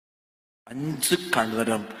5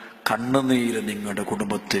 തരം കണ്ണുനീര് നിങ്ങളുടെ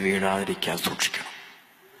കുടുംബത്തെ വീഴാതിരിക്കാൻ സൂക്ഷിക്കണം.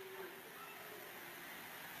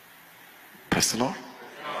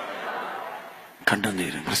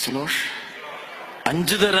 കണ്ണുനീര്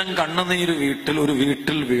 5 തരം കണ്ണുനീര് ഒരു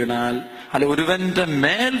വീട്ടിൽ വീണാൽ, അല്ല ഒരുവന്റെ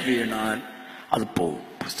മേൽ വീണാൽ അത് പോവും.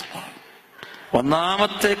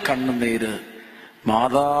 ഒന്നാമത്തെ കണ്ണുനീര്,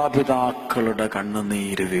 മാതാപിതാക്കളുടെ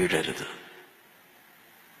കണ്ണുനീര് വീഴരുത്.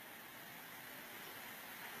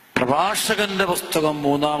 പ്രഭാഷകന്റെ പുസ്തകം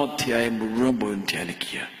 3-ാം അധ്യായം മുഴുവൻ പോയി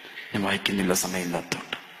ധ്യാനിക്കുക. ഞാൻ വായിക്കുന്നില്ല,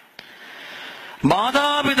 സമയമില്ലാത്തതുകൊണ്ട്.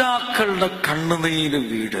 മാതാപിതാക്കളുടെ കണ്ണുനീര്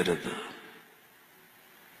വീഴരുത്.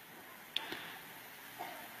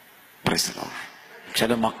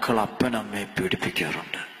 ചില മക്കൾ അപ്പനമ്മയെ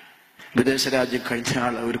പീഡിപ്പിക്കാറുണ്ട്. വിദേശ രാജ്യം കഴിഞ്ഞ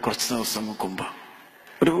ഒരു കുറച്ച് ദിവസം മുമ്പ്,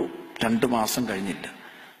 ഒരു 2 മാസം കഴിഞ്ഞില്ല,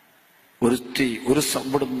 ഒരു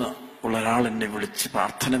ഇവിടുന്ന് ഉള്ള ഒരാൾ എന്നെ വിളിച്ച്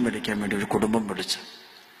പ്രാർത്ഥന മേടിക്കാൻ വേണ്ടി ഒരു കുടുംബം വിളിച്ചു.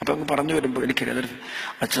 അപ്പൊ അങ്ങ് പറഞ്ഞു വരുമ്പോ എനിക്കറിയാം,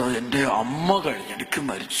 അച്ഛാ എന്റെ അമ്മ കഴിഞ്ഞ് എനിക്ക്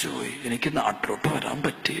മരിച്ചുപോയി, എനിക്ക് നാട്ടിലോട്ട് വരാൻ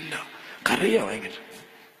പറ്റിയില്ല, കരയാ ഭയങ്കര.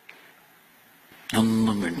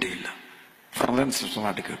 ഒന്നും വേണ്ടിയില്ല,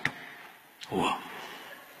 നാട്ടിൽ കേട്ടു.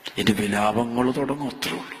 ഇനി വിലാപങ്ങൾ തുടങ്ങും,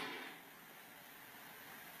 അത്രേ ഉള്ളൂ.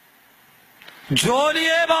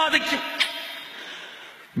 ജോലിയെ ബാധിക്കും.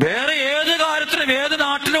 വേറെ ഏത് കാര്യത്തിനും ഏത്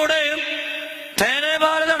നാട്ടിലൂടെയും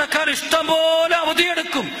തേനേപാല നടക്കാൻ ഇഷ്ടം പോലെ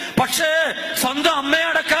അവധിയെടുക്കും. പക്ഷേ സ്വന്തം അമ്മയെ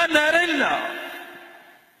അടക്കാൻ നേരമില്ല.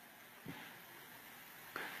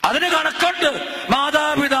 അതിന് കണക്കുണ്ട്.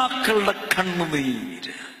 മാതാപിതാക്കളുടെ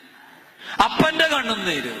കണ്ണുനീര്, അപ്പന്റെ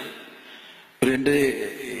കണ്ണുനീര്. എന്റെ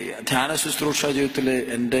ധ്യാന ശുശ്രൂഷ ജീവിതത്തില്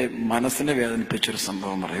എന്റെ മനസ്സിനെ വേദനിപ്പിച്ചൊരു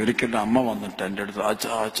സംഭവം പറയാം. ഒരിക്കലും അമ്മ വന്നിട്ട് എന്റെ അടുത്ത്,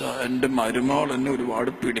 ആച്ചാ എന്റെ മരുമകൾ എന്നെ ഒരുപാട്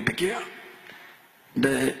പീഡിപ്പിക്കുക,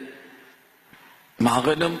 എന്റെ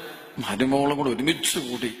മകനും മരുമകളും കൂടെ ഒരുമിച്ച്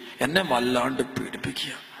കൂടി എന്നെ വല്ലാണ്ട്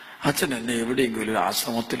പീഡിപ്പിക്കുക, അച്ഛൻ എന്നെ എവിടെയെങ്കിലും ഒരു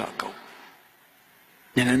ആശ്രമത്തിലാക്കാവും,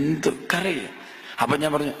 ഞാൻ എന്ത് കരയുക. അപ്പൊ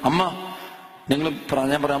ഞാൻ പറഞ്ഞു, അമ്മ നിങ്ങൾ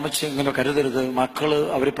ഞാൻ പറയാം, അമ്മച്ചി ഇങ്ങനെ കരുതരുത്, മക്കള്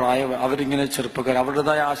അവരിങ്ങനെ ചെറുപ്പക്കാർ,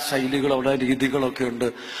 അവരുടേതായ ആ ശൈലികൾ, അവരുടെ രീതികളൊക്കെ ഉണ്ട്,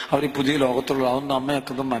 അവർ പുതിയ ലോകത്തുള്ള, അതൊന്നും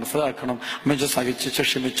അമ്മയൊക്കെ ഒന്ന് മനസ്സിലാക്കണം, അമ്മച്ച സഹിച്ച്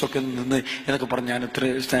ക്ഷമിച്ചൊക്കെ നിന്ന് എന്നൊക്കെ പറഞ്ഞ് ഞാൻ ഇത്ര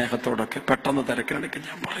സ്നേഹത്തോടൊക്കെ പെട്ടെന്ന് തിരക്കിനിടയ്ക്ക്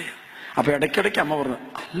ഞാൻ പറയാം. അപ്പൊ ഇടയ്ക്കിടയ്ക്ക് അമ്മ പറഞ്ഞു,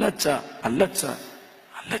 അല്ലച്ച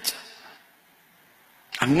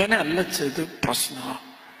അങ്ങനെ അല്ലച്ച, ഇത് പ്രശ്നമാ,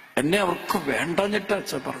 എന്നെ അവർക്ക് വേണ്ടഞ്ഞിട്ട്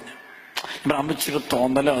അച്ഛ പറഞ്ഞു. അമ്മച്ചിയുടെ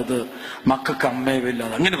തോന്നല അത്, മക്കൾക്ക്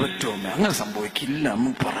അമ്മയില്ലാതെ അങ്ങനെ പറ്റുമോ അമ്മ, അങ്ങനെ സംഭവിക്കില്ല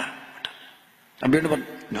അമ്മ പറ. അമ്മയോട്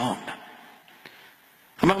പറഞ്ഞു, നോ.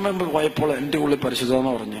 അമ്മ പോയപ്പോൾ എന്റെ ഉള്ളിൽ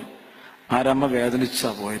പരിശുദ്ധമെന്ന് പറഞ്ഞു, ആരമ്മ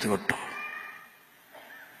വേദനിച്ചാ പോയത് കേട്ടോ.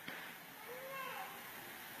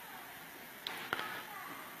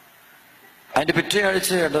 അതിന്റെ പിറ്റേ ആഴ്ച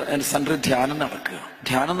എന്റെ സെന്ററിൽ ധ്യാനം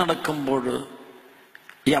നടക്കുമ്പോൾ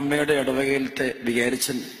ഈ അമ്മയുടെ ഇടവകയിലത്തെ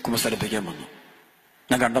വികാരിച്ചൻ കുമ്പസാരിപ്പിക്കാൻ വന്നു.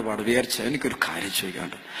 ഞാൻ കണ്ടപാട് വിചാരിച്ച എനിക്കൊരു കാര്യം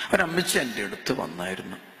ചോദിക്കാണ്ട്. ഒരമ്മച്ചി എൻ്റെ അടുത്ത്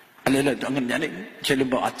വന്നായിരുന്നു. അല്ലല്ലോ അങ്ങനെ ഞാൻ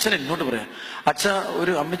ചെല്ലുമ്പോൾ അച്ഛൻ എന്നോട് പറയാം, അച്ഛ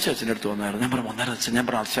ഒരു അമ്മച്ചി അച്ഛൻ്റെ അടുത്ത് വന്നായിരുന്നു. ഞാൻ പറഞ്ഞു, വന്നാലും അച്ഛൻ. ഞാൻ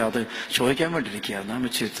പറഞ്ഞു, അച്ഛ അത് ചോദിക്കാൻ വേണ്ടിയിരിക്കുകയായിരുന്നു.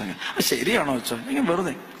 അമ്മച്ചി അങ്ങനെ, അത് ശരിയാണോ അച്ഛ? ഞാൻ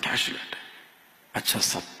വെറുതെ കാഷ്വലായിട്ട്, അച്ഛ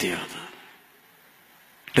സത്യം അത്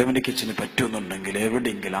ഡൊമിനിക് അച്ഛന് പറ്റുമെന്നുണ്ടെങ്കിൽ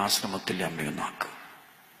എവിടെയെങ്കിലും ആശ്രമത്തിൽ അമ്മയൊന്നാക്കുക.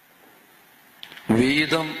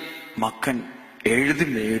 വീതം മക്കൻ എഴുതി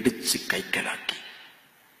മേടിച്ച് കൈക്കലാക്കി.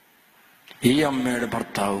 ഈ അമ്മയുടെ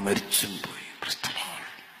ഭർത്താവ് മരിച്ചും പോയി.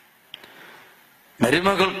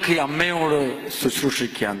 മരുമകൾക്ക് ഈ അമ്മയോട്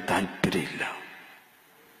ശുശ്രൂഷിക്കാൻ താല്പര്യമില്ല.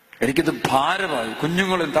 എനിക്കിത് ഭാരമായി.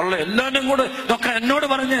 കുഞ്ഞുങ്ങളും തള്ള എല്ലാവരും കൂടെ ഇതൊക്കെ എന്നോട്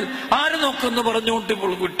പറഞ്ഞാൽ ആര് നോക്കുമെന്ന് പറഞ്ഞുകൊണ്ട്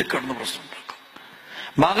ഇപ്പോൾ വീട്ടിൽ കിടന്ന് പ്രശ്നം ഉണ്ടാക്കും.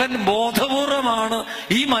 മകൻ ബോധപൂർവമാണ്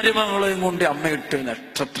ഈ മരുമകളെയും കൊണ്ട് അമ്മയിട്ട്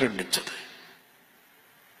നക്ഷത്രം ഇടിച്ചത്.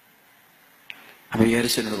 അപ്പൊ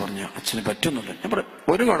വിചാരിച്ചെന്നോട് പറഞ്ഞു, അച്ഛന് പറ്റുന്നുണ്ട്. ഞാൻ പറയാം,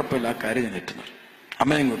 ഒരു കുഴപ്പമില്ല, ആ കാര്യം ഞാൻ ഏറ്റുന്നു.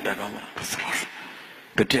 അമ്മയും കൂട്ടാക്കാൻ പറഞ്ഞു.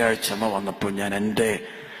 പിറ്റേ ആഴ്ച അമ്മ വന്നപ്പോൾ ഞാൻ എൻ്റെ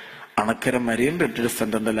അണക്കര മരിയൻ പെറ്റൊരു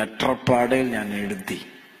സെന്ററിന്റെ ലെറ്റർ പാടയിൽ ഞാൻ എഴുതി,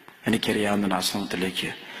 എനിക്കറിയാവുന്ന ആശ്രമത്തിലേക്ക്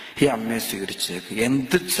ഈ അമ്മയെ സ്വീകരിച്ചേക്ക്,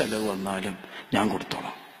 എന്ത് ചെലവ് വന്നാലും ഞാൻ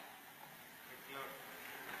കൊടുത്തോളാം.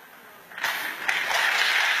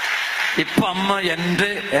 ഇപ്പൊ അമ്മ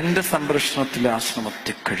എന്റെ സംരക്ഷണത്തിലെ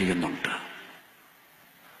ആശ്രമത്തിൽ കഴിയുന്നുണ്ട്.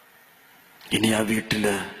 ഇനി ആ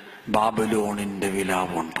വീട്ടില് ബാബലോണിന്റെ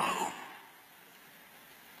വിലാപം ഉണ്ടാകും.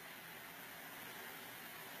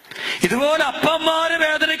 ഇതുപോലെ അപ്പന്മാര്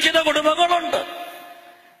വേദനിക്കുന്ന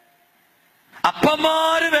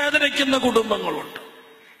കുടുംബങ്ങളുണ്ട്.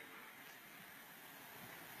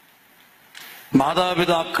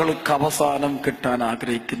 മാതാപിതാക്കൾക്ക് അവസാനം കിട്ടാൻ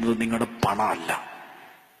ആഗ്രഹിക്കുന്നത് നിങ്ങളുടെ പണമല്ല,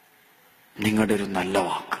 നിങ്ങളുടെ ഒരു നല്ല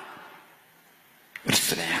വാക്ക്, ഒരു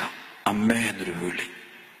സ്നേഹം, അമ്മേ എന്നൊരു വിളി.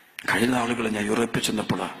 കഴിഞ്ഞ നാളുകൾ ഞാൻ യൂറോപ്പിൽ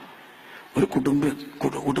ചെന്നപ്പോൾ ഒരു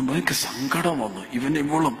കുടുംബം എനിക്ക് സങ്കടം വന്നു.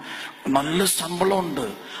 ഇവളും നല്ല ശമ്പളമുണ്ട്.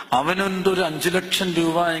 അവനുണ്ട് ഒരു 5 ലക്ഷം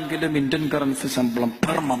രൂപ എങ്കിലും ഇന്ത്യൻ കറൻസി ശമ്പളം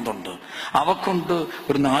പെർ മന്ത് ഉണ്ട്. അവക്കുണ്ട്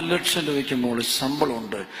ഒരു 4 ലക്ഷം രൂപയ്ക്ക് മുകളിൽ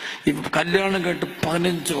ശമ്പളമുണ്ട്. കല്യാണം കേട്ട്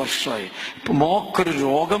 15 വർഷമായി. ഇപ്പൊ മോക്കൊരു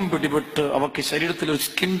രോഗം പിടിപെട്ട് അവക്ക് ശരീരത്തിൽ ഒരു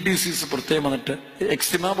സ്കിൻ ഡിസീസ് പ്രത്യേകം വന്നിട്ട്,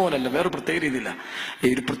 എക്സിമ പോലല്ല, വേറെ പ്രത്യേക രീതിയില്ല, ഈ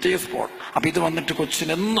ഒരു പ്രത്യേക സ്പോട്ട്. അപ്പൊ ഇത് വന്നിട്ട്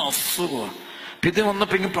കൊച്ചിന് എന്നും അസുഖമാണ്. ഇത്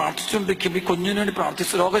വന്നപ്പോ ഇങ്ങനെ പ്രാർത്ഥിച്ചുകൊണ്ടിരിക്കും. ഈ കുഞ്ഞിന് വേണ്ടി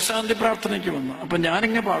പ്രാർത്ഥിച്ചു, രോഗശാന്തി പ്രാർത്ഥനയ്ക്ക് വന്നു. അപ്പൊ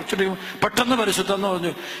ഞാനിങ്ങനെ പ്രാർത്ഥിച്ചിട്ട് പെട്ടെന്ന് പരിശുദ്ധന്ന്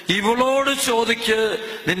പറഞ്ഞു, ഇവളോട് ചോദിക്ക്,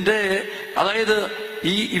 നിന്റെ അതായത്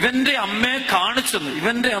ഇവന്റെ അമ്മയെ കാണിച്ചെന്ന്,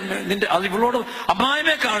 ഇവന്റെ അമ്മ നിന്റെ അത് ഇവളോട്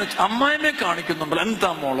അമ്മായിമയെ കാണിക്കുന്നുണ്ടല്ലോ,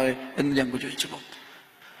 എന്താ മോളെ എന്ന് ഞങ്ങൾക്ക് ചോദിച്ചപ്പോ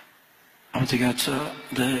അമ്മച്ചി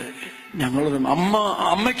ഇത് ഞങ്ങൾ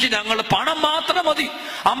അമ്മയ്ക്ക് ഞങ്ങളുടെ പണം മാത്രം മതി,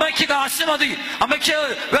 അമ്മയ്ക്ക് കാശ് മതി, അമ്മയ്ക്ക്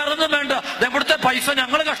വേറൊന്നും വേണ്ട. ഇവിടുത്തെ പൈസ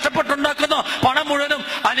ഞങ്ങൾ കഷ്ടപ്പെട്ടുണ്ടാക്കുന്ന പണം മുഴുവനും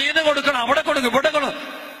അനിയന് കൊടുക്കണം, അവിടെ കൊടുക്കും, ഇവിടെ കൊടുക്കും.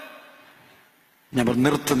 ഞാൻ പറഞ്ഞു,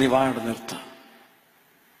 നിർത്ത്, നീ വായുടെ നിർത്ത്.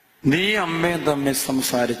 നീ അമ്മയും തമ്മിൽ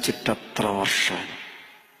സംസാരിച്ചിട്ട് എത്ര വർഷം?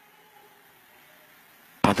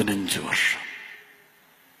 15 വർഷം.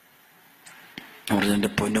 ഞാൻ പറഞ്ഞു,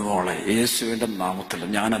 എന്റെ പൊന്നുമോളെ, യേശുവിന്റെ നാമത്തിൽ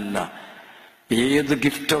ഞാനല്ല, ഏത്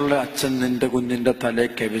ഗിഫ്റ്റുള്ള അച്ഛൻ നിന്റെ കുഞ്ഞിന്റെ തലയെ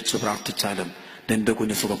കവിച്ച് പ്രാർത്ഥിച്ചാലും നിന്റെ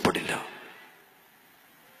കുഞ്ഞ് സുഖപ്പെടില്ല.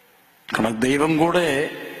 കാരണം ദൈവം കൂടെ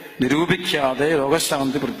നിരൂപിക്കാതെ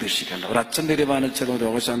രോഗശാന്തി പ്രതീക്ഷിക്കേണ്ട. ഒരു അച്ഛൻ തീരുമാനിച്ചാലും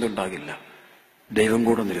രോഗശാന്തി ഉണ്ടാകില്ല, ദൈവം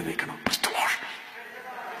കൂടെ നിരൂപിക്കണം.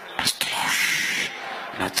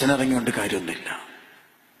 അച്ഛനിറങ്ങിക്കൊണ്ട് കാര്യമൊന്നുമില്ല.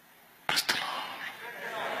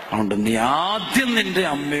 അതുകൊണ്ട് നീ ആദ്യം നിന്റെ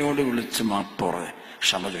അമ്മയോട് വിളിച്ച് മാപ്പോറെ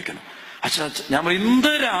ക്ഷമ ചോദിക്കണം. അച്ഛാ, ഞാൻ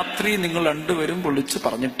ഇന്ന് രാത്രി നിങ്ങൾ രണ്ടുപേരും വിളിച്ച്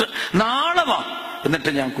പറഞ്ഞിട്ട് നാളെ വാ, എന്നിട്ട്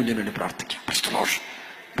ഞാൻ കുഞ്ഞിന് വേണ്ടി പ്രാർത്ഥിക്കാം.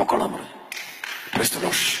 പൊക്കോളാൻ പറഞ്ഞു.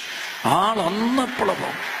 അന്നപ്പോളെ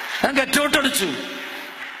പോകും. ഞാൻ കെറ്റോട്ടടിച്ചു.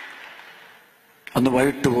 അന്ന്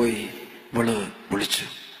വൈകിട്ട് പോയി ഇവള് വിളിച്ചു.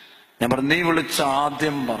 ഞാൻ പറഞ്ഞു, നീ വിളിച്ച്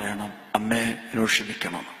ആദ്യം പറയണം അമ്മേ എന്നോട്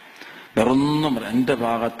ക്ഷമിക്കണം, വേറൊന്നും പറയാം, എന്റെ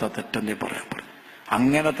ഭാഗത്തെ തെറ്റം നീ പറയാൻ പറഞ്ഞു.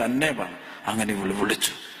 അങ്ങനെ തന്നെ പറഞ്ഞു. അങ്ങനെ ഇവള്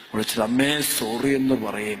വിളിച്ചിട്ട് അമ്മേ സോറി എന്ന്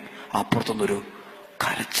പറയും. അപ്പുറത്തൊന്നൊരു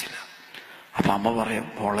കരച്ചില്ല. അപ്പൊ അമ്മ പറയും,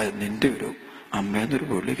 മോളെ നിന്റെ ഒരു അമ്മേന്നൊരു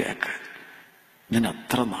വിളി കേൾക്ക. ഞാൻ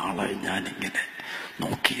എത്ര നാളായി ഞാനിങ്ങനെ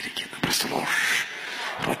നോക്കിയിരിക്കുന്നു.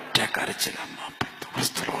 ഒറ്റ കരച്ചില്ല അമ്മ.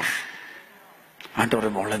 ആണ്ട്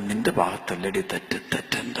പറയും, മോളെ നിന്റെ ഭാഗത്തല്ലടി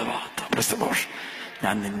തെറ്റെന്റെ ഭാഗത്ത്.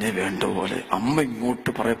 ഞാൻ നിന്നെ വേണ്ട പോലെ. അമ്മ ഇങ്ങോട്ട്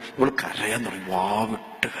പറയും, ഇവള് കരയാൻ തുടങ്ങി,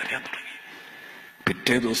 വാവിട്ട് കരയാൻ തുടങ്ങി.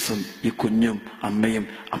 പിറ്റേ ദിവസം ഈ കുഞ്ഞും അമ്മയും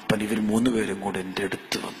അപ്പൻ ഇവർ 3 പേരും കൂടെ എൻ്റെ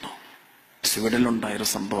അടുത്ത് വന്നു. സ്വീഡനിലുണ്ടായൊരു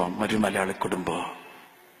സംഭവം, ഒരു മലയാളി കുടുംബം.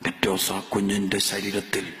 പിറ്റേ ദിവസം ആ കുഞ്ഞിന്റെ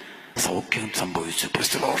ശരീരത്തിൽ സൗഖ്യം സംഭവിച്ചു.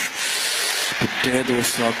 പിറ്റേ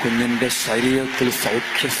ദിവസം ആ കുഞ്ഞിന്റെ ശരീരത്തിൽ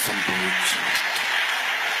സൗഖ്യം സംഭവിച്ചു.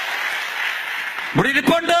 ഇവിടെ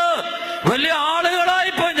ഇരിപ്പുണ്ട് വലിയ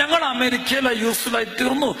ആളുകളായിപ്പോ. ഞങ്ങൾ അമേരിക്കയിലെ യൂസ്ഫുള്ളായി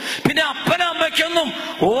തീർന്നു. പിന്നെ അപ്പനും അമ്മയ്ക്കൊന്നും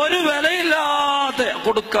ഒരു വിലയില്ലാതെ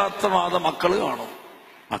കൊടുക്കാത്ത മക്കള് കാണും.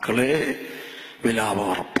 മക്കളെ വിലാപം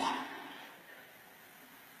ഉറപ്പ.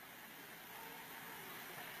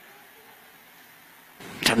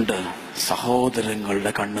 രണ്ട്,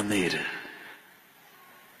 സഹോദരങ്ങളുടെ കണ്ണുനീര്.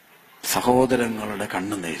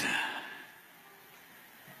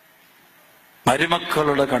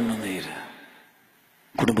 മരുമക്കളുടെ കണ്ണുനീര്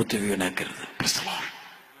കുടുംബത്തെ വീണേക്കരുത്.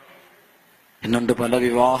 ഇന്നുണ്ട് പല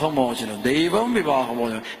വിവാഹമോചനം. ദൈവം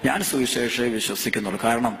വിവാഹമോചനം. ഞാൻ സുവിശേഷയെ വിശ്വസിക്കുന്നുള്ളൂ.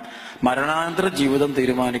 കാരണം മരണാനന്തര ജീവിതം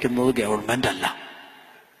തീരുമാനിക്കുന്നത് ഗവൺമെന്റ് അല്ല.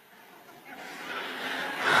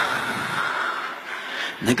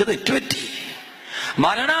 നിങ്ങൾക്ക് തെറ്റുപറ്റി.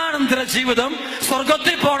 മരണാനന്തര ജീവിതം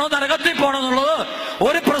സ്വർഗത്തിൽ പോണോ നരകത്തിൽ പോണോ എന്നുള്ളത്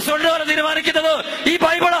ഒരു പ്രസിഡന്റ് വരെ തീരുമാനിക്കുന്നത് ഈ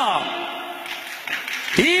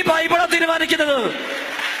ബൈബിളാ തീരുമാനിക്കുന്നത്.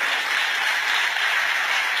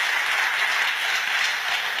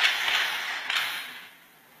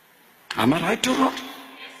 Am I right or not?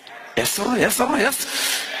 Yes or no? Yes or no? Yes.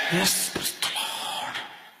 Yes. Praise the Lord.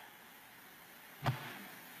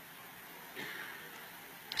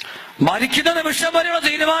 മരിക്കുന്ന നിമിഷം വരെയുള്ള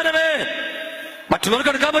തീരുമാനമേ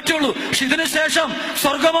മറ്റുള്ളവർക്ക് എടുക്കാൻ പറ്റുള്ളൂ. പക്ഷെ ഇതിനു ശേഷം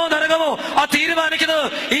സ്വർഗമോ നരകമോ ആ തീരുമാനിക്കുന്നത്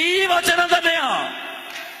ഈ വചനം തന്നെയാ.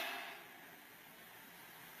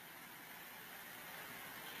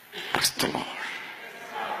 Praise the Lord.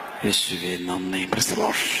 യേശുവേ നന്ദി. Praise the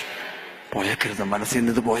Lord. പോയേക്കരുത്, മനസ്സിൽ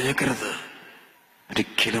നിന്ന് ഇത് പോയേക്കരുത്,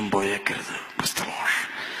 ഒരിക്കലും പോയേക്കരുത്.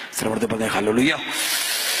 പറഞ്ഞ ഹല്ലേലൂയ,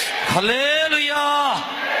 ഹല്ലേലൂയ.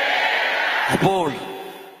 അപ്പോൾ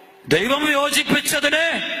ദൈവം യോജിപ്പിച്ചതിനെ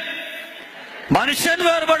മനുഷ്യൻ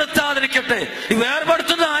വേർപെടുത്താതിരിക്കട്ടെ. ഈ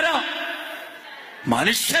വേർപെടുത്തുന്ന ആരാ?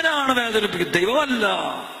 മനുഷ്യനാണ് വേദനിപ്പിക്കുന്നത്,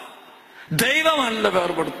 ദൈവമല്ല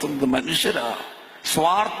വേർപെടുത്തുന്നത്, മനുഷ്യരാ.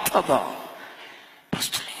 സ്വാർത്ഥത.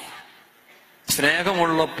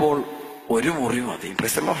 സ്നേഹമുള്ളപ്പോൾ ഒരു മുറി മതി.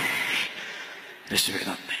 യേശുവേ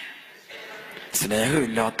നന്ദി.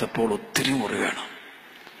 സ്നേഹമില്ലാത്തപ്പോൾ ഒത്തിരി മുറി വേണം.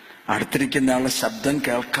 അടുത്തിരിക്കുന്ന ആളുടെ ശബ്ദം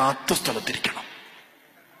കേൾക്കാത്ത സ്ഥലത്തിരിക്കണം.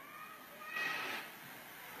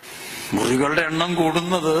 മുറികളുടെ എണ്ണം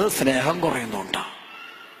കൂടുന്നത് സ്നേഹം കുറയുന്നുണ്ടാ.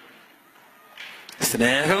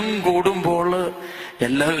 സ്നേഹം കൂടുമ്പോൾ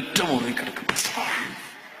എല്ലാവരും ഒറ്റ മുറി കിടക്കും.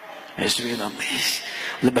 യേശുവേ നന്ദി.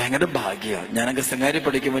 അത് ഭയങ്കര ഭാഗ്യമാണ്. ഞാനൊക്കെ സെമിനാരി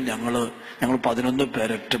പഠിക്കുമ്പോൾ ഞങ്ങൾ 11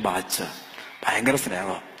 പേരൊറ്റ ബാച്ച്. ഭയങ്കര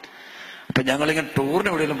സ്നേഹമാണ്. അപ്പൊ ഞങ്ങളിങ്ങനെ ടൂറിന്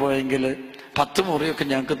എവിടെയെങ്കിലും പോയെങ്കിൽ 10 മുറിയൊക്കെ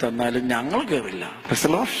ഞങ്ങൾക്ക് തന്നാലും ഞങ്ങൾ കയറില്ല.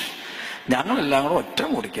 ഞങ്ങളെല്ലാം കൂടെ ഒറ്റ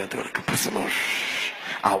മുറിക്കകത്ത് കിടക്കും.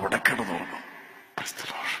 അവിടെ കിടന്നുറങ്ങും.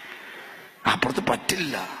 അപ്പുറത്ത്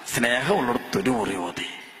പറ്റില്ല. സ്നേഹമുള്ളിടത്ത് 1 മുറി മതി.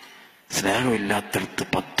 സ്നേഹമില്ലാത്തടത്ത്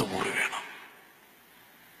 10 മുറി വേണം.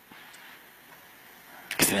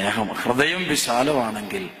 സ്നേഹം, ഹൃദയം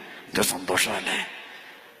വിശാലമാണെങ്കിൽ ഇത് സന്തോഷമല്ലേ?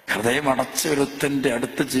 ഹൃദയം അടച്ച ഒരുത്തന്റെ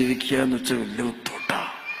അടുത്ത് ജീവിക്കുക എന്ന് വെച്ചാൽ വലിയ ബുദ്ധിമുട്ടാ.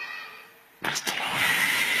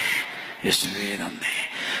 യേശുവേ നന്ദി.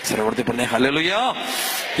 സർവ്വത്തിൽ പറഞ്ഞ ഹല്ലേലൂയ.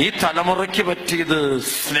 ഈ തലമുറയ്ക്ക് പറ്റിയത്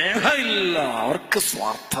സ്നേഹമില്ല. അവർക്ക്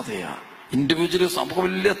സ്വാർത്ഥതയാ. ഇൻഡിവിജ്വൽ സംഭവം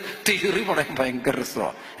വലിയ തിയറി പറയാൻ ഭയങ്കര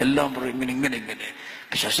രസമാണ്. എല്ലാം പറയും ഇങ്ങനെ ഇങ്ങനെ ഇങ്ങനെ.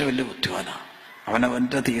 ശേഷം വലിയ ബുദ്ധിമാനാ.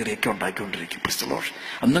 അവനവന്റെ തിയറിയൊക്കെ ഉണ്ടാക്കിക്കൊണ്ടിരിക്കും.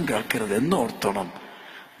 ഒന്നും കേൾക്കരുത്. എന്നും ഓർത്തോണം,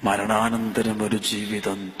 മരണാനന്തരം ഒരു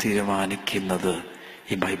ജീവിതം തീരുമാനിക്കുന്നത്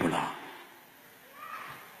ഈ ബൈബിളാ,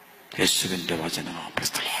 യേശുവിന്റെ വചനമാണ്.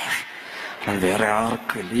 വേറെ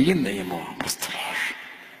ആർക്കും ഈ നിയമമാണ്.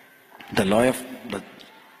 ദ ലോ ഓഫ്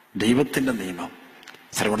ദൈവത്തിന്റെ നിയമം.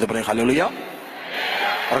 സർവ്വത്തിൽ പറഞ്ഞ ഹല്ലേലൂയ.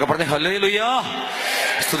 അവർക്ക് പറഞ്ഞ ഹല്ലേലൂയ.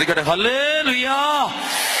 സ്തുതിക്കട്ടെ. Hallelujah,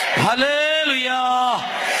 hallelujah.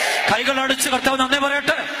 കൈകൾ അടിച്ച് കർത്താവ് നന്ദി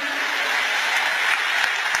പറയട്ടെ.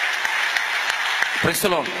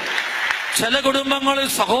 ചില കുടുംബങ്ങളിൽ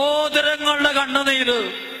സഹോദരങ്ങളുടെ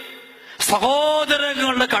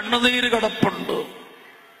കണ്ണുനീര് കിടപ്പുണ്ട്.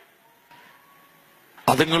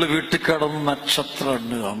 അതുങ്ങൾ വീട്ടിൽ കിടന്ന്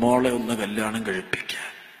നക്ഷത്രമുണ്ട്. മോളെ ഒന്ന് കല്യാണം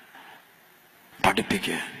കഴിപ്പിക്കാൻ,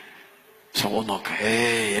 പഠിപ്പിക്കാൻ. നോക്ക,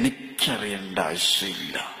 എനിക്കറിയേണ്ട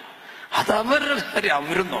ആവശ്യമില്ല. അത് അവരുടെ കാര്യം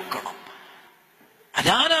അവരും നോക്കണം.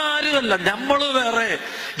 ഞാൻ ആരുമല്ല, നമ്മള് വേറെ.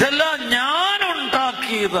 ഇതെല്ലാം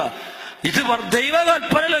ഞാനുണ്ടാക്കിയത്. ഇത്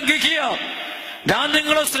ദൈവകൽപ്പന ലംഘിക്കുക. ഞാൻ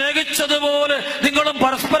നിങ്ങളെ സ്നേഹിച്ചതുപോലെ നിങ്ങളും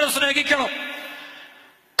പരസ്പരം സ്നേഹിക്കണം.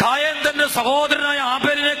 കായൻ തന്റെ സഹോദരനായ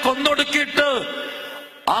ആബേലിനെ കൊന്നൊടുക്കിയിട്ട്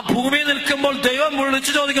ആ ഭൂമി നിൽക്കുമ്പോൾ ദൈവം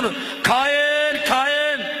വിളിച്ചു ചോദിക്കുന്നു, കായൻ,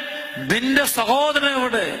 കായൻ, നിന്റെ സഹോദരൻ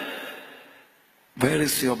എവിടെ? Where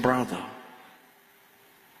is your brother?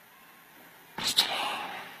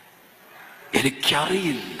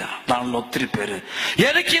 എനിക്കറിയില്ല. അതാണല്ലോ ഒത്തിരി പേര്.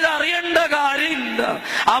 എനിക്കിത് അറിയേണ്ട കാര്യമില്ല.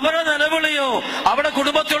 അവരുടെ നിലവിളിയോ അവരുടെ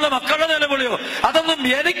കുടുംബത്തിലുള്ള മക്കളുടെ നിലവിളിയോ അതൊന്നും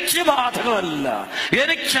എനിക്ക് ബാധകമല്ല.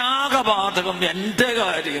 എനിക്കാകെ ബാധകം എന്റെ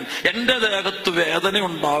കാര്യം. എന്റെ ദേഹത്ത് വേദന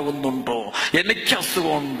ഉണ്ടാകുന്നുണ്ടോ, എനിക്ക്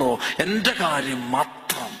അസുഖമുണ്ടോ, എന്റെ കാര്യം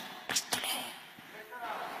മാത്രം.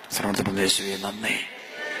 യേശുവേ നന്ദി.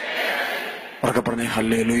 ഉറക്കെ പറഞ്ഞേ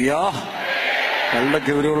ഹല്ലേലൂയ. നല്ല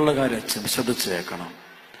ഗൗരവമുള്ള കാര്യം ശ്രദ്ധിച്ചു കേൾക്കണം.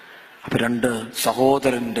 അപ്പൊ 2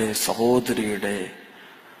 സഹോദരന്റെ സഹോദരിയുടെ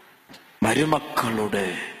മരുമക്കളുടെ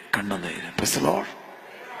കണ്ണുനീര്.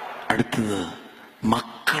 അടുത്തത്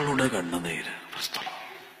മക്കളുടെ കണ്ണുനീര്.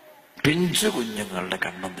 പിഞ്ചു കുഞ്ഞുങ്ങളുടെ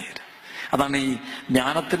കണ്ണുനീര്. അതാണ് ഈ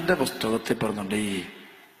ജ്ഞാനത്തിന്റെ പുസ്തകത്തിൽ പറഞ്ഞുണ്ട്, ഈ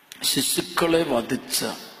ശിശുക്കളെ വധിച്ച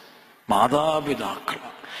മാതാപിതാക്കൾ,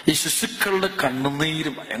 ഈ ശിശുക്കളുടെ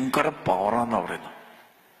കണ്ണുനീര് ഭയങ്കര പവറാന്ന് പറയുന്നത്.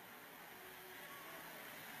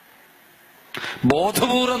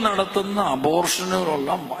 ബോധപൂർവം നടത്തുന്ന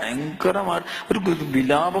അബോർഷനുകളെല്ലാം ഭയങ്കരമായ ഒരു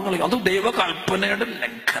വിലാപങ്ങൾ. അത് ദൈവകൽപ്പനയുടെ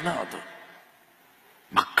ലംഘന. അത്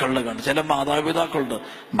മക്കളുടെ കണ്ണ്. ചില മാതാപിതാക്കളുണ്ട്,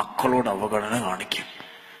 മക്കളോട് അവഗണന കാണിക്കും,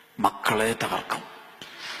 മക്കളെ തകർക്കും,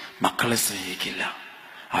 മക്കളെ സ്നേഹിക്കില്ല,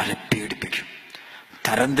 അവരെ പീഡിപ്പിക്കും,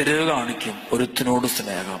 തരംതിരിവ് കാണിക്കും. ഒരുത്തിനോട്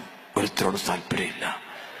സ്നേഹം, ഒരുത്തിനോട് താല്പര്യമില്ല.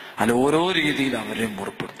 അല്ല, ഓരോ രീതിയിൽ അവരെ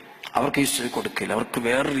മുറിപ്പെടുത്തും. അവർക്ക് ഈശോയെ കൊടുക്കില്ല, അവർക്ക്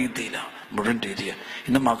വേറെ രീതിയിലാണ്, മുഴുവൻ രീതിയാണ്.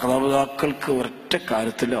 ഇന്ന് മാതാപിതാക്കൾക്ക് ഒരൊറ്റ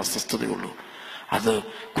കാര്യത്തിൽ അസ്വസ്ഥതയുള്ളൂ, അത്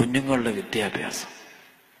കുഞ്ഞുങ്ങളുടെ വിദ്യാഭ്യാസം.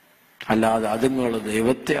 അല്ലാതെ അതുങ്ങൾ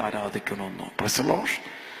ദൈവത്തെ ആരാധിക്കണമെന്നോ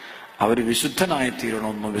അവർ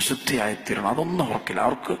വിശുദ്ധനായിത്തീരണമെന്നോ വിശുദ്ധിയായിത്തീരണം അതൊന്നും അവർക്കില്ല.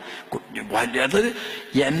 അവർക്ക് അത്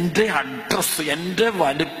എൻ്റെ അഡ്രസ്, എൻ്റെ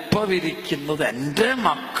വലിപ്പമിരിക്കുന്നത് എൻ്റെ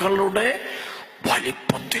മക്കളുടെ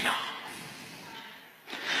വലിപ്പത്തിലാണ്.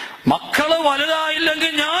 മക്കള്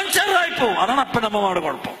വലുതായില്ലെങ്കിൽ ഞാൻ ചെറുതായിപ്പോവും. അതാണ് അപ്പനമ്മമാരുടെ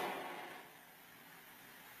കുഴപ്പം.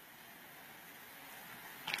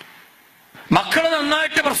 മക്കള്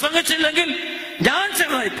നന്നായിട്ട് പ്രസംഗിച്ചില്ലെങ്കിൽ ഞാൻ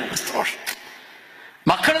ചെറുതായിപ്പോവും.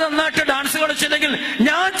 മക്കള് നന്നായിട്ട് ഡാൻസ് കളിച്ചില്ലെങ്കിൽ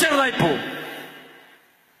ഞാൻ ചെറുതായിപ്പോവും.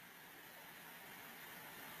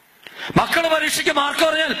 മക്കള് പരീക്ഷയ്ക്ക് മാർക്ക്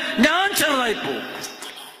പറഞ്ഞാൽ ഞാൻ ചെറുതായി പോകും.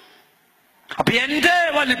 അപ്പൊ എന്റെ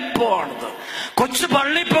വലിപ്പമാണിത്. കൊച്ചു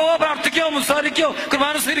പള്ളി പോവോ, പ്രാർത്ഥിക്കോ, മുസാരിക്കോ,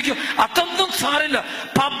 കുർബാന സ്വീകരിക്കോ, അതൊന്നും സാരില്ല.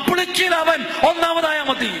 പബ്ലിക്കിൽ അവൻ ഒന്നാമതായ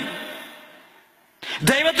മതി.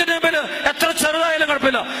 ദൈവത്തിന്റെ മുമ്പിൽ എത്ര ചെറുതായാലും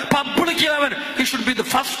കുഴപ്പമില്ല. പബ്ലിക്കിൽ അവൻ he should be the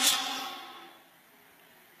first.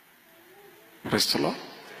 Praise the Lord.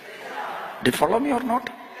 Do you follow me or not?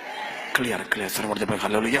 Clear. സർവ്വ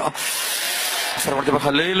ഹല്ലേലൂയ, സർവ്വ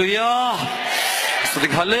ഹല്ലേലൂയ,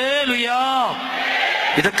 ഹല്ലേലൂയ.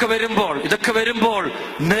 ഇതൊക്കെ വരുമ്പോൾ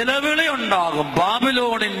നിലവിളി ഉണ്ടാകും.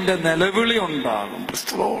 ബാബിലോണിന്റെ നിലവിളി ഉണ്ടാകും.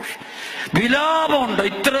 വിലാപമുണ്ട്.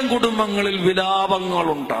 ഇത്തരം കുടുംബങ്ങളിൽ വിലാപങ്ങൾ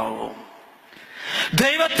ഉണ്ടാകും.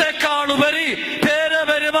 ദൈവത്തെക്കാൾ ഉപരി പേര്,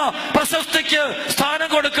 പെരുമ, പ്രശസ്തിക്ക് സ്ഥാനം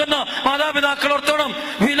കൊടുക്കുന്ന മാതാപിതാക്കളോർത്തോളം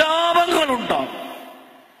വിലാപങ്ങൾ ഉണ്ടാകും.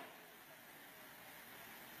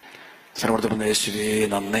 സർവ്വ യേശുവേ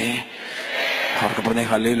നന്ദി. അവർക്ക് പറഞ്ഞേ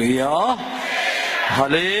ഹല്ലേലൂയ,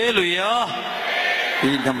 ഹല്ലേലൂയ. ഈ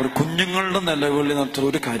നമ്മുടെ കുഞ്ഞുങ്ങളുടെ നിലവിളി നടത്തുന്ന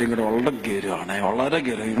ഒരു കാര്യം കൂടെ വളരെ ഗൗരവമാണ്, വളരെ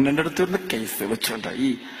ഗൗരവം. എൻ്റെ അടുത്ത് വരുന്ന കേസ് വെച്ചോണ്ട ഈ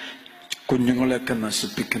കുഞ്ഞുങ്ങളെയൊക്കെ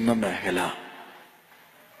നശിപ്പിക്കുന്ന മേഖല,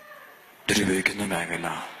 ദുരുപയോഗിക്കുന്ന മേഖല,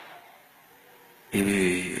 ഈ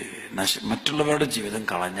മറ്റുള്ളവരുടെ ജീവിതം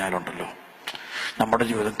കളഞ്ഞാലുണ്ടല്ലോ നമ്മുടെ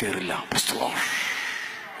ജീവിതം കയറില്ല.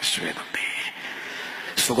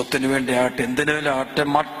 സുഖത്തിന് വേണ്ടി ആട്ടെ, എന്തിനേലും ആട്ടെ,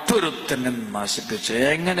 മറ്റൊരുത്തനെ നശിപ്പിച്ച്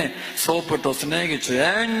എങ്ങനെ സോപ്പിട്ടോ സ്നേഹിച്ചു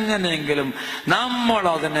എങ്ങനെയെങ്കിലും നമ്മൾ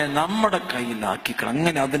അതിനെ നമ്മുടെ കയ്യിലാക്കിക്കണം.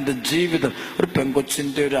 അങ്ങനെ അതിന്റെ ജീവിതം, ഒരു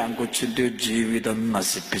പെൺകൊച്ചിന്റെ ഒരു ആൺകൊച്ചിന്റെ ജീവിതം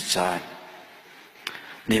നശിപ്പിച്ചാൽ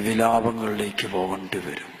നീ വിലാപങ്ങളിലേക്ക് പോകേണ്ടി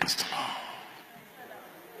വരും.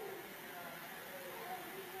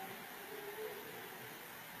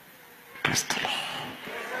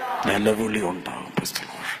 നിലവിളി ഉണ്ടാകും.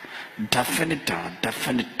 ഡെഫിനിറ്റ് ആണ്.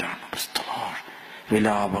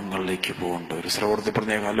 വിലാപങ്ങളിലേക്ക് പോകേണ്ട ഒരു സർവ്വത്തിൽ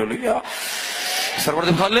പറഞ്ഞ ഹല്ലേലൂയ,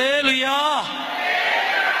 സർവ്വത്തിൽ ഹല്ലേലൂയ.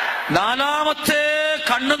 നാലാമത്തെ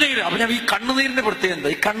കണ്ണുനീര്. അപ്പൊ ഞാൻ ഈ കണ്ണുനീരിന്റെ പ്രത്യേകത എന്താ?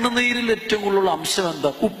 ഈ കണ്ണുനീരിൽ ഏറ്റവും കൂടുതലുള്ള അംശം എന്താ?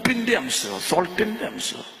 ഉപ്പിന്റെ അംശം, സോൾട്ടിന്റെ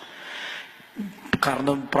അംശം.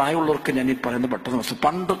 കാരണം പ്രായമുള്ളവർക്ക് ഞാൻ ഈ പറയുന്ന പെട്ടെന്ന്,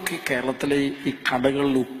 പണ്ടൊക്കെ കേരളത്തിലെ ഈ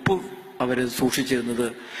കടകളിൽ ഉപ്പ് അവര് സൂക്ഷിച്ചിരുന്നത്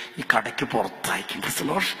ഈ കടയ്ക്ക് പുറത്തായിരിക്കും.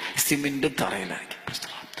 സിമെന്റ് തറയിലായിരിക്കും.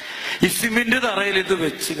 ഈ സിമെന്റ് തറയിൽ ഇത്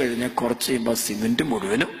വെച്ച് കഴിഞ്ഞാൽ കുറച്ച് കഴിയുമ്പോൾ സിമെന്റ്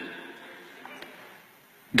മുഴുവനും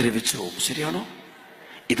ദ്രവിച്ചു പോകും. ശരിയാണോ?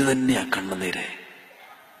 ഇത് തന്നെയാ കണ്ണുനീര്.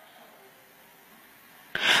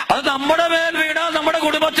 അത് നമ്മുടെ മേൽ വീണാൽ, നമ്മുടെ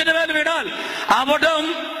കുടുംബത്തിന്റെ മേൽ വീണാൽ അവിടെ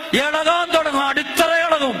ഇളകാൻ തുടങ്ങും. അടിത്തറ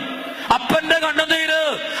ഇളകും. അപ്പന്റെ കണ്ണുനീര്,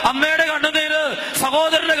 അമ്മയുടെ കണ്ണുനീര്,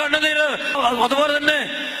 സഹോദരന്റെ കണ്ണുനീര്, അതുപോലെ തന്നെ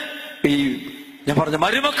ഈ ഞാൻ പറഞ്ഞ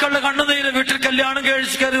മരുമക്കളുടെ കണ്ണുനീര്. വീട്ടിൽ കല്യാണം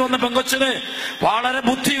കഴിച്ച് കയറി വന്ന പെങ്കൊച്ചിന് വളരെ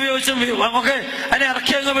ബുദ്ധി ഉപയോഗിച്ചും ഒക്കെ അതിനെ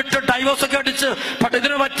ഇറക്കി അങ്ങ് വിട്ട് ഡൈവോഴ്സ് ഒക്കെ അടിച്ച്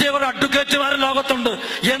ഇതിന് പറ്റിയവർ അഡ്വക്കേറ്റുമാരും ലോകത്തുണ്ട്.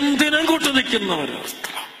 എന്തിനും കൂട്ടു നിൽക്കുന്നവർ.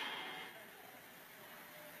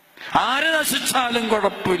 ആര് നശിച്ചാലും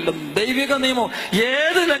കുഴപ്പമില്ല, ദൈവിക നിയമം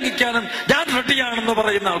ഏത് ലംഘിക്കാനും ഞാൻ റെഡിയാണെന്ന്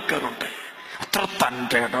പറയുന്ന ആൾക്കാരുണ്ട്. അത്ര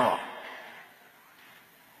തൻ്റെടോ.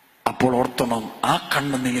 അപ്പോൾ ഓർത്തണം, ആ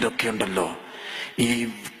കണ്ണുനീരൊക്കെ ഉണ്ടല്ലോ ഈ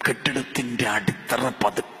കെട്ടിടത്തിന്റെ അടിത്തറ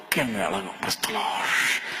പതുക്കെ അങ്ങ് ഇളകും.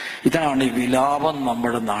 ഇതാണ് ഈ വിലാപം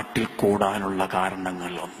നമ്മുടെ നാട്ടിൽ കൂടാനുള്ള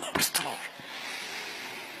കാരണങ്ങൾ ഒന്ന്.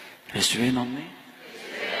 യേശുവേ നന്ദി.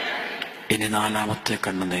 ഇനി നാലാമത്തെ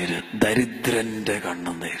കണ്ണുനീര്, ദരിദ്രന്റെ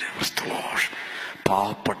കണ്ണുനീര്.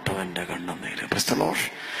 പാവപ്പെട്ടവന്റെ കണ്ണുനീര്.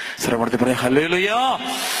 ശ്രമത്തിൽ പറയാം ഹല്ലേലൂയ.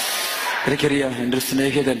 എനിക്കറിയാം, എൻ്റെ ഒരു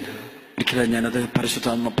സ്നേഹിതൻ ഒരിക്കലും ഞാനത് പരിശുദ്ധ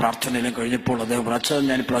പ്രാർത്ഥനയിലും കഴിഞ്ഞപ്പോൾ അദ്ദേഹം അച്ഛൻ,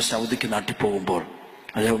 ഞാൻ ഇപ്രാവശ്യം അവധിക്ക് നാട്ടിൽ പോകുമ്പോൾ,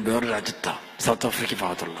 അദ്ദേഹം വേറെ രാജ്യത്താ, സൗത്ത് ആഫ്രിക്ക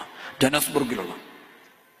ഭാഗത്തുള്ള ജോഹന്നാസ്ബർഗിലുള്ള.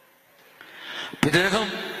 ഇദ്ദേഹം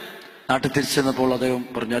നാട്ടിൽ തിരിച്ചു ചെന്നപ്പോൾ അദ്ദേഹം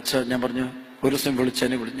പറഞ്ഞു, അച്ഛൻ, ഞാൻ പറഞ്ഞു ഒരു ദിവസം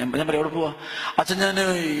വിളിച്ചതിനെ ഞാൻ പറയാം എവിടെ പോവാ? അച്ഛൻ, ഞാൻ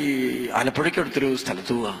ഈ ആലപ്പുഴയ്ക്ക് അടുത്തൊരു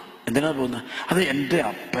സ്ഥലത്ത് പോവാ. എന്തിനാ പോകുന്നത്? അത് എൻ്റെ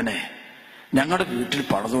അപ്പനെ ഞങ്ങളുടെ വീട്ടിൽ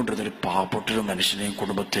പണിതുകൊണ്ടിരുന്നൊരു പാവപ്പെട്ടൊരു മനുഷ്യനെയും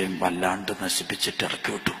കുടുംബത്തെയും വല്ലാണ്ട് നശിപ്പിച്ചിട്ട്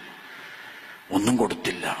ഇറക്കി വിട്ടു. ഒന്നും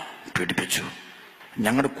കൊടുത്തില്ല, പീഡിപ്പിച്ചു.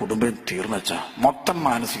 ഞങ്ങളുടെ കുടുംബം തീർന്നച്ചാ, മൊത്തം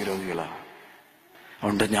മാനസിക രോഗികളാ.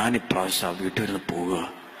 അതുകൊണ്ട് ഞാൻ ഇപ്രാവശ്യം വീട്ടിൽ നിന്ന് പോവുക,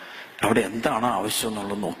 അവിടെ എന്താണ് ആവശ്യം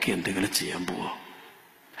എന്നുള്ളത് നോക്കി എന്തെങ്കിലും ചെയ്യാൻ പോവുക.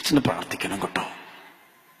 അച്ഛന് പ്രാർത്ഥിക്കണം കേട്ടോ.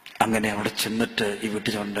 അങ്ങനെ അവിടെ ചെന്നിട്ട് ഈ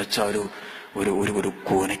വീട്ടിൽ ചെന്നച്ച ഒരു ഒരു ഒരു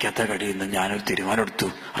കൂനയ്ക്കകത്ത കഴിയുന്ന ഞാനൊരു തീരുമാനം എടുത്തു,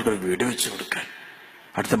 അവർക്കൊരു വീട് വെച്ച് കൊടുക്കാൻ.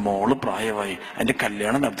 അടുത്ത മോള് പ്രായമായി, അതിന്റെ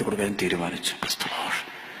കല്യാണം നടത്തി കൊടുക്കാൻ തീരുമാനിച്ചു.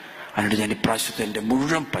 അതിനോട് ഞാൻ ഇപ്രാവശ്യത്തെ എൻ്റെ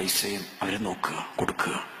മുഴുവൻ പൈസയും അവരെ നോക്കുക,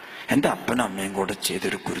 കൊടുക്കുക. എൻ്റെ അപ്പനും അമ്മയും കൂടെ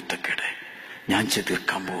ചെയ്തൊരു കുരുത്തക്കേട് ഞാൻ ചെയ്ത്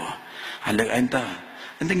തീർക്കാൻ പോവാ. അല്ല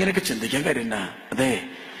എന്തെങ്കിലുമൊക്കെ ചിന്തിക്കാൻ കാര്യമില്ല. അതെ,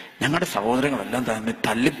 ഞങ്ങളുടെ സഹോദരങ്ങളെല്ലാം തന്നെ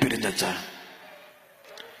തല്ലിപ്പിരിഞ്ഞച്ചാ,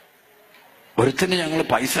 ഒരുത്തിന് ഞങ്ങൾ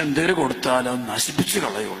പൈസ എന്തേലും കൊടുത്താലും നശിപ്പിച്ച്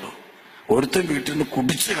കളയുള്ളൂ. ഒരുത്തൻ വീട്ടിൽ നിന്ന്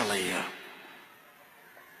കുടിച്ചു കളയുക.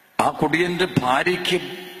 ആ കുടിയന്റെ ഭാര്യയ്ക്ക്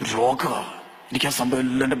രോഗമാണ്. എനിക്ക് ആ സംഭവം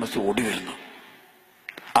എല്ലാം എൻ്റെ മനസ്സിൽ ഓടി വരുന്നു.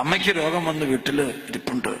 അമ്മയ്ക്ക് രോഗം വന്ന് വീട്ടില്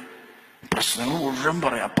ഇരിപ്പുണ്ട്. പ്രശ്നങ്ങൾ മുഴുവൻ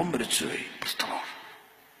പറയാം. അപ്പം മരിച്ചുപോയി.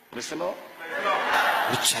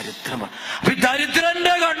 ഒരു ചരിത്രമാണ്.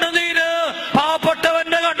 ദരിദ്രന്റെ കണ്ണുനീര്,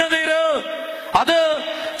 പാവപ്പെട്ടവന്റെ കണ്ണുനീര്, അത്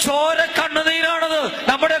ചോര കണ്ണുനീരാണത്.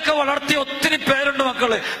 നമ്മുടെയൊക്കെ വളർത്തിയ ഒത്തിരി പേരുണ്ട്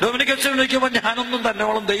മക്കള്. ഡൊമിനിക്കച്ചൻ വിളിക്കുമ്പോ ഞാനൊന്നും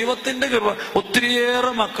തന്നോളം ദൈവത്തിന്റെ കൃപ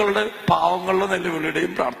ഒത്തിരിയേറെ മക്കളുടെ പാവങ്ങളുടെ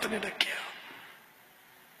നെല്ലുവിളിയുടെയും പ്രാർത്ഥനയുടെയൊക്കെയാണ്.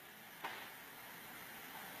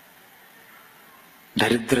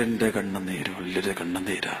 ദരിദ്രന്റെ കണ്ണുനീര് വലിയൊരു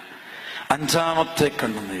കണ്ണുനീരാ. അഞ്ചാമത്തെ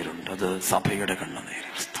കണ്ണുനീരുണ്ട്, അത് സഭയുടെ കണ്ണുനീര്.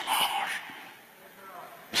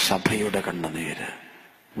 സഭയുടെ കണ്ണുനീര്,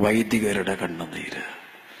 വൈദികരുടെ കണ്ണുനീര്,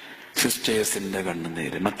 സിസ്റ്റേഴ്സിന്റെ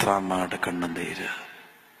കണ്ണുനീര്, മെത്രാന്മാരുടെ കണ്ണുനീര്.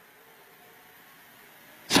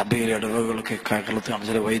 സഭയിലെ ഇടവകളൊക്കെ കേരളത്തിൽ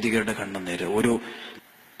ചില വൈദികരുടെ കണ്ണുനീര്.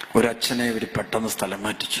 ഒരു അച്ഛനെ ഇവർ പെട്ടെന്ന് സ്ഥലം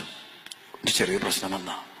മാറ്റിച്ചു. ഒരു ചെറിയ പ്രശ്നം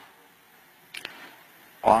വന്ന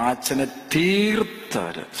ആ അച്ഛനെ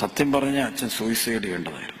തീർത്തവര്, സത്യം പറഞ്ഞ അച്ഛൻ സൂയിസൈഡ്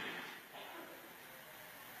ചെയ്യേണ്ടതായിരുന്നു.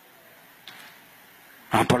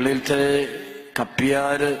 ആ പള്ളിയിലത്തെ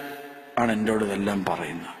കപ്പിയാര് ആണ് എന്നോട് ഇതെല്ലാം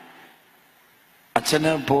പറയുന്നത്.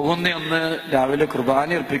 അച്ഛന് പോകുന്ന ഒന്ന് രാവിലെ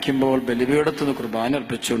കുർബാന അർപ്പിക്കുമ്പോൾ, ബലിപീഠത്തുനിന്ന് കുർബാന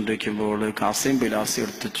അർപ്പിച്ചുകൊണ്ടിരിക്കുമ്പോൾ കാസയും പിലാസി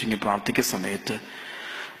എടുത്തിച്ചിങ്ങി പ്രാർത്ഥിക്കുന്ന സമയത്ത്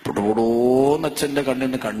പൊടുപൊടോന്ന് അച്ഛന്റെ കണ്ണിൽ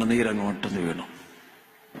നിന്ന് കണ്ണുനീരങ്ങോട്ടെന്ന് വീണു.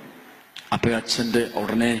 അപ്പൊ അച്ഛന്റെ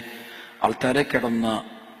ഉടനെ ആൾക്കാരെ കിടന്ന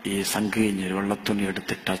ഈ സംഘിഞ്ഞ് വെള്ളത്തുണി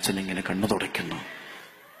എടുത്തിട്ട് അച്ഛൻ ഇങ്ങനെ കണ്ണു തുടയ്ക്കുന്നു.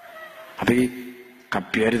 അപ്പൊ ഈ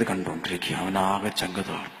കപ്പിയാരിത് കണ്ടുകൊണ്ടിരിക്കുക. അവനാകെ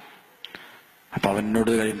ചങ്കതാണ്. അപ്പൊ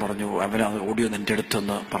അവനോട് കാര്യം പറഞ്ഞു. അവൻ ഓടിയോ നിന്റെ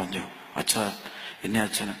അടുത്തെന്ന് പറഞ്ഞു. അച്ഛാ എന്നെ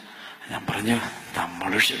അച്ഛന്. ഞാൻ പറഞ്ഞു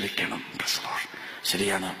നമ്മൾ ക്ഷമിക്കണം.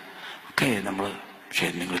 ശരിയാണ്, ഓക്കെ നമ്മൾ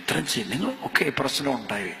നിങ്ങൾ ഇത്രയും ചെയ്യും, നിങ്ങൾ ഒക്കെ പ്രശ്നം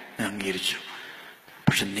ഉണ്ടായി, ഞാൻ അംഗീകരിച്ചു.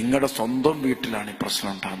 പക്ഷെ നിങ്ങളുടെ സ്വന്തം വീട്ടിലാണ് ഈ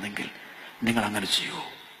പ്രശ്നം ഉണ്ടാകുന്നെങ്കിൽ നിങ്ങൾ അങ്ങനെ ചെയ്യുമോ?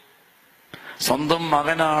 സ്വന്തം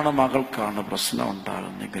മകനാണ് മകൾക്കാണ് പ്രശ്നം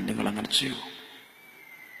ഉണ്ടാകുന്നെങ്കിൽ നിങ്ങൾ അങ്ങനെ ചെയ്യുമോ?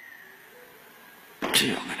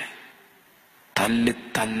 ചെയ്യോ? അങ്ങനെ തല്ലി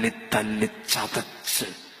തല്ലി തല്ലി ചതച്ച്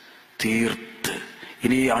തീർത്ത്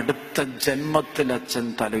ഇനി അടുത്ത ജന്മത്തിൽ അച്ഛൻ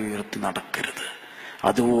തല ഉയർത്തി നടക്കരുത്.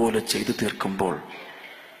 അതുപോലെ ചെയ്തു തീർക്കുമ്പോൾ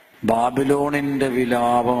ബാബിലോണിന്റെ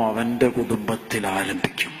വിലാപം അവന്റെ കുടുംബത്തിൽ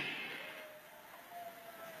ആരംഭിക്കും.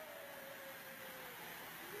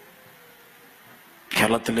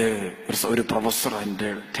 കേരളത്തില് ഒരു പ്രൊഫസർ എൻ്റെ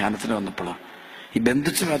ധ്യാനത്തിന് വന്നപ്പോഴാണ് ഈ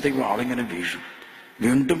ബന്ധിച്ച ഭാഗത്തേക്ക് ആളിങ്ങനെ വീഴും,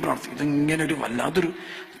 വീണ്ടും പ്രാർത്ഥിക്കും. ഇതിങ്ങനെ ഒരു വല്ലാതൊരു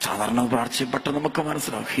സാധാരണ പ്രാർത്ഥിച്ചപ്പെട്ട നമുക്ക്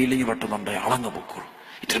മനസ്സിലാവും ഹീലിംഗ് പെട്ടെന്നുണ്ട്, ആളങ്ങ് പൊക്കോളൂ.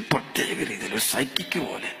 ഇതൊരു പ്രത്യേക രീതിയിൽ ഒരു സൈക്കിക്ക്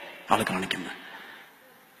പോലെ ആള് കാണിക്കുന്നത്.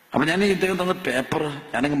 അപ്പൊ ഞാൻ ഇദ്ദേഹം തന്ന പേപ്പർ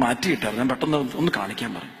ഞാനങ്ങ് മാറ്റിയിട്ടായിരുന്നു. ഞാൻ പെട്ടെന്ന് ഒന്ന് കാണിക്കാൻ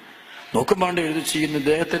പറഞ്ഞു. നോക്കുമ്പോണ്ട് എഴുതി ചെയ്യുന്ന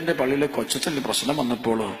ഇദ്ദേഹത്തിന്റെ പള്ളിയിലെ കൊച്ചച്ഛൻ്റെ പ്രശ്നം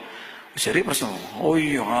വന്നപ്പോൾ ചെറിയ പ്രശ്നമോ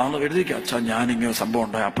ഓയ്യോ ആള് എഴുതിക്കുക അച്ഛാ ഞാനിങ്ങനെ സംഭവം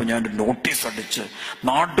ഉണ്ടായി. അപ്പൊ ഞാൻ നോട്ടീസ് അടിച്ച്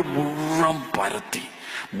നാട് മുഴുവൻ പരത്തി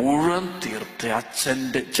മുഴുവൻ തീർത്ത്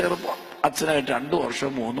അച്ഛന്റെ ചെറുപ്പം അച്ഛനായിട്ട് 2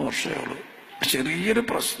 വർഷം 3 വർഷമേ ഉള്ളൂ, ചെറിയൊരു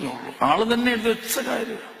പ്രശ്നമുള്ളൂ. ആള് തന്നെ എഴുതി വെച്ച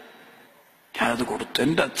കാര്യം ഞാനത് കൊടുത്തു.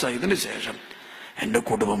 എന്റെ അച്ഛ ഇതിന് ശേഷം എന്റെ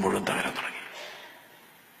കുടുംബം മുഴുവൻ തകരാൻ തുടങ്ങി.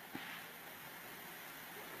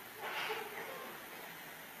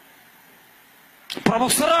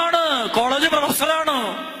 പ്രൊഫസറാണ്, കോളേജ് പ്രൊഫസറാണ്.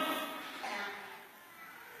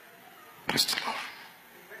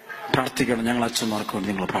 പ്രാർത്ഥിക്കണം. ഞങ്ങൾ അച്ഛന്മാർക്ക് വേണ്ടി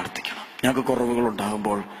നിങ്ങൾ പ്രാർത്ഥിക്കണം. ഞങ്ങൾക്ക് കുറവുകൾ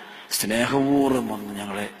ഉണ്ടാകുമ്പോൾ സ്നേഹപൂർവ്വം വന്ന്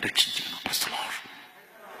ഞങ്ങളെ രക്ഷിക്കണം,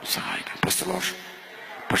 സഹായിക്കണം.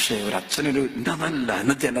 പക്ഷെ ഒരു അച്ഛനൊരു ഇന്നതല്ല,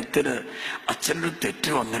 ഇന്ന് ജനത്തിന് അച്ഛനൊരു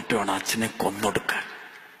തെറ്റ് വന്നിട്ട് വേണം അച്ഛനെ കൊന്നൊടുക്കാൻ.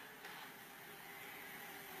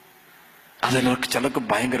 അതിനൊക്കെ ചിലർക്ക്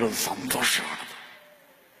ഭയങ്കര സന്തോഷമാണ്.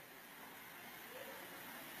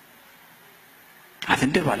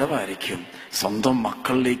 അതിന്റെ ഫലമായിരിക്കും സ്വന്തം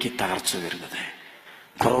മക്കളിലേക്ക് തകർച്ച വരുന്നത്.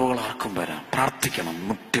 കുറവുകൾ ആർക്കും വരാം. പ്രാർത്ഥിക്കണം,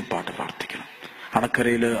 മുട്ടിപ്പാട്ട് പ്രാർത്ഥിക്കണം.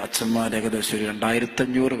 അണക്കരയിൽ അച്ഛന്മാർ ഏകദേശം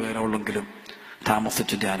 2500 പേരോളെങ്കിലും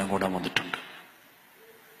താമസിച്ച് ധ്യാനം കൂടാൻ വന്നിട്ടുണ്ട്.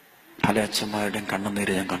 പല അച്ഛന്മാരുടെയും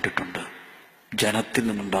കണ്ണുനീര് ഞാൻ കണ്ടിട്ടുണ്ട്. ജനത്തിൽ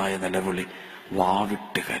നിന്നുണ്ടായ നിലവിളി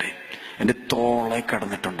വാവിട്ട് കരയും. എന്റെ തോളെ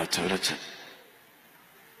കടന്നിട്ടുണ്ട് അച്ഛൻ.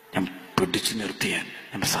 ഞാൻ പിടിച്ചു നിർത്തിയാൻ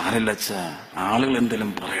ഞാൻ സാരല്ല അച്ഛ, ആളുകൾ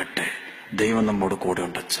എന്തെങ്കിലും പറയട്ടെ, ദൈവം നമ്മോട് കൂടെ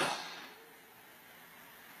ഉണ്ട് അച്ഛ.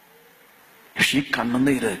 പക്ഷെ ഈ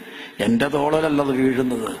കണ്ണുനീര് എന്റെ തോളലല്ലത്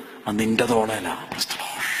വീഴുന്നത്, അത് നിന്റെ തോളലാ.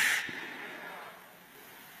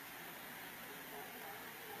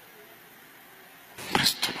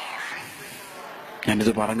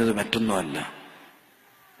 ഞാനിത് പറഞ്ഞത് മറ്റൊന്നുമല്ല,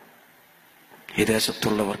 ഈ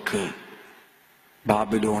ദേശത്തുള്ളവർക്ക്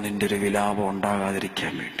ബാബിലോണിന്റെ ഒരു വിലാപം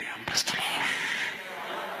ഉണ്ടാകാതിരിക്കാൻ വേണ്ടിയാണ്.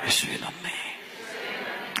 യേശുവേ നന്ദി.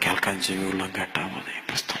 കേൾക്കാൻ ചെവിയുള്ള കേട്ടാൽ മതി.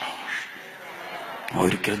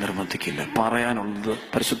 ഒരിക്കലും നിർബന്ധിക്കില്ല. പറയാനുള്ളത്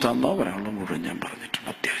പരിശുദ്ധാത്മാവ് പറയാനുള്ളത് മുഴുവൻ ഞാൻ പറഞ്ഞിട്ടുണ്ട്.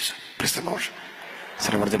 അത്യാവശ്യം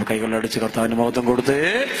സ്ഥലവർദ്ധ കൈകളടിച്ച് കർത്താവിന് മഹത്വം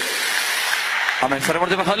കൊടുത്തേ. ആമേൻ.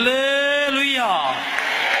 സ്ഥലവർദ്ധ ഹല്ലേലൂയ,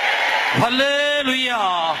 ഹല്ലേലൂയ,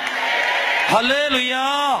 ഹല്ലേലൂയ.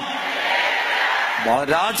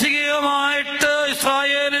 രാജകീയമായിട്ട്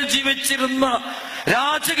ഇസ്രായേലിൽ ജീവിച്ചിരുന്ന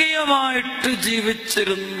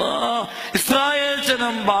ഇസ്രായേൽ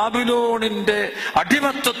ജനം ബാബിലോണിന്റെ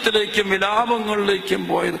അടിമത്തത്തിലേക്കും വിലാപങ്ങളിലേക്കും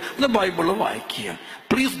പോയത് ഒന്ന് ബൈബിള് വായിക്കുക.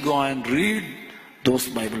 Please go and read those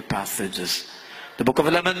Bible passages. The book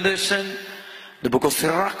of Lamentation, the book of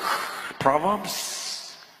Sirach, Proverbs,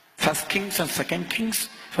 1 Kings and 2 Kings,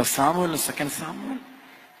 1 Samuel and 2 Samuel.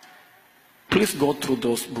 Please go through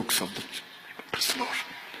those books of the Bible. Praise the Lord.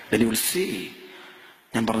 Then you will see.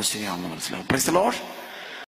 ഞാൻ പറഞ്ഞ ശരിയാണെന്ന് മനസ്സിലാവും. Praise the Lord.